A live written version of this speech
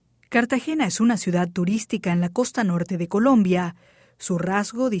Cartagena es una ciudad turística en la costa norte de Colombia. Su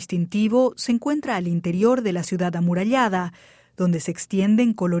rasgo distintivo se encuentra al interior de la ciudad amurallada, donde se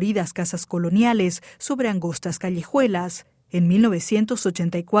extienden coloridas casas coloniales sobre angostas callejuelas. En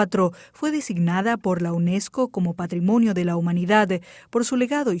 1984 fue designada por la UNESCO como Patrimonio de la Humanidad por su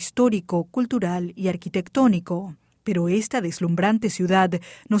legado histórico, cultural y arquitectónico. Pero esta deslumbrante ciudad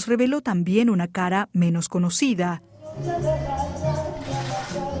nos reveló también una cara menos conocida.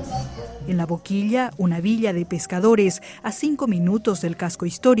 En La Boquilla, una villa de pescadores a 5 minutos del casco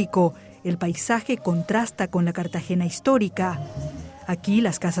histórico, el paisaje contrasta con la Cartagena histórica. Aquí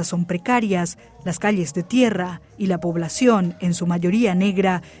las casas son precarias, las calles de tierra y la población, en su mayoría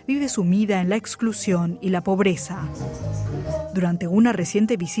negra, vive sumida en la exclusión y la pobreza. Durante una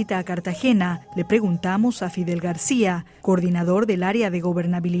reciente visita a Cartagena, le preguntamos a Fidel García, coordinador del área de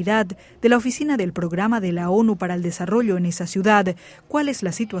gobernabilidad de la Oficina del Programa de la ONU para el Desarrollo en esa ciudad, cuál es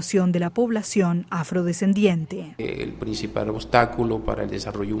la situación de la población afrodescendiente. El principal obstáculo para el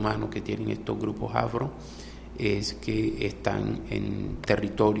desarrollo humano que tienen estos grupos afro es que están en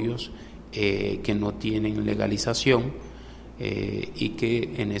territorios que no tienen legalización y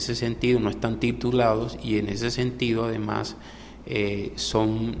que en ese sentido no están titulados, y en ese sentido además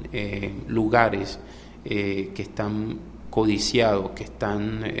son lugares que están codiciados, que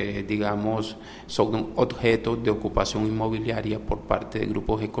están, son objetos de ocupación inmobiliaria por parte de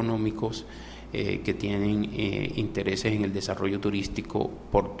grupos económicos que tienen intereses en el desarrollo turístico,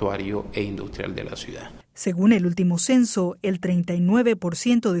 portuario e industrial de la ciudad. Según el último censo, el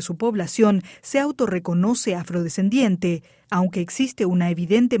 39% de su población se autorreconoce afrodescendiente, aunque existe una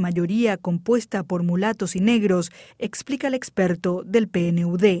evidente mayoría compuesta por mulatos y negros, explica el experto del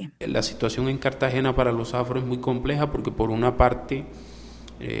PNUD. La situación en Cartagena para los afro es muy compleja porque por una parte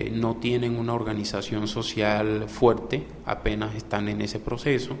no tienen una organización social fuerte, apenas están en ese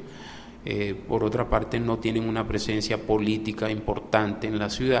proceso. Por otra parte no tienen una presencia política importante en la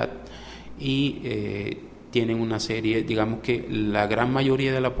ciudad y tienen una serie, digamos que la gran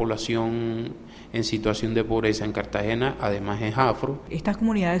mayoría de la población en situación de pobreza en Cartagena además es afro. ¿Estas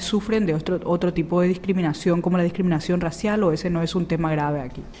comunidades sufren de otro tipo de discriminación como la discriminación racial o ese no es un tema grave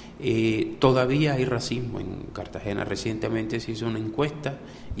aquí? Todavía hay racismo en Cartagena. Recientemente se hizo una encuesta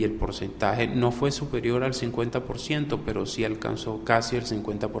y el porcentaje no fue superior al 50%, pero sí alcanzó casi el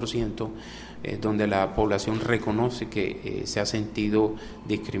 50%, donde la población reconoce que se ha sentido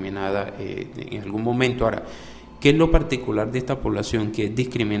discriminada en algún momento. Ahora, ¿qué es lo particular de esta población? Que es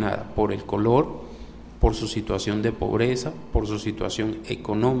discriminada por el color, por su situación de pobreza, por su situación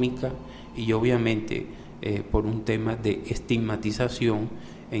económica y obviamente por un tema de estigmatización,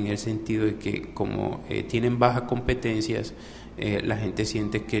 en el sentido de que como tienen bajas competencias, la gente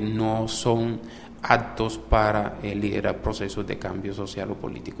siente que no son aptos para liderar procesos de cambio social o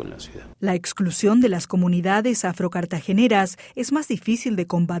político en la ciudad. La exclusión de las comunidades afrocartageneras es más difícil de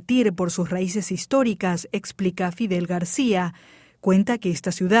combatir por sus raíces históricas, explica Fidel García. Cuenta que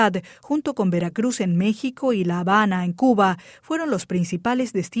esta ciudad, junto con Veracruz en México y La Habana en Cuba, fueron los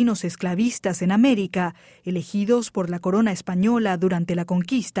principales destinos esclavistas en América, elegidos por la corona española durante la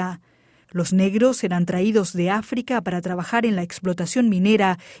conquista. Los negros eran traídos de África para trabajar en la explotación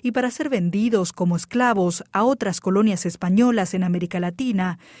minera y para ser vendidos como esclavos a otras colonias españolas en América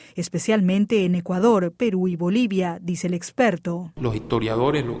Latina, especialmente en Ecuador, Perú y Bolivia, dice el experto. Los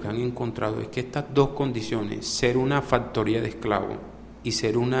historiadores lo que han encontrado es que estas dos condiciones, ser una factoría de esclavos y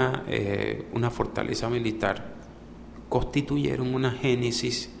ser una fortaleza militar, constituyeron una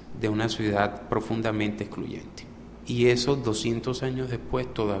génesis de una ciudad profundamente excluyente. Y eso 200 años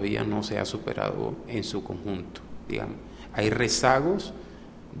después todavía no se ha superado en su conjunto. Digamos, hay rezagos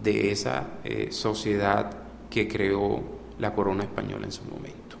de esa sociedad que creó la corona española en su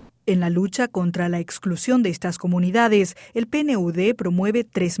momento. En la lucha contra la exclusión de estas comunidades, el PNUD promueve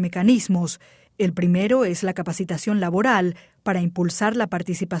 3 mecanismos. El primero es la capacitación laboral para impulsar la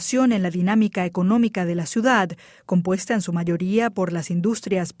participación en la dinámica económica de la ciudad, compuesta en su mayoría por las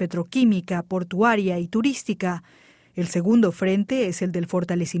industrias petroquímica, portuaria y turística. El segundo frente es el del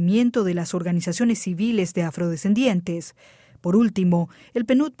fortalecimiento de las organizaciones civiles de afrodescendientes. Por último, el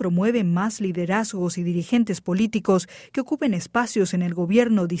PNUD promueve más liderazgos y dirigentes políticos que ocupen espacios en el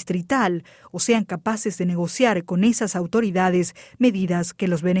gobierno distrital o sean capaces de negociar con esas autoridades medidas que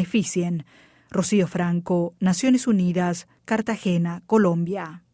los beneficien. Rocío Franco, Naciones Unidas, Cartagena, Colombia.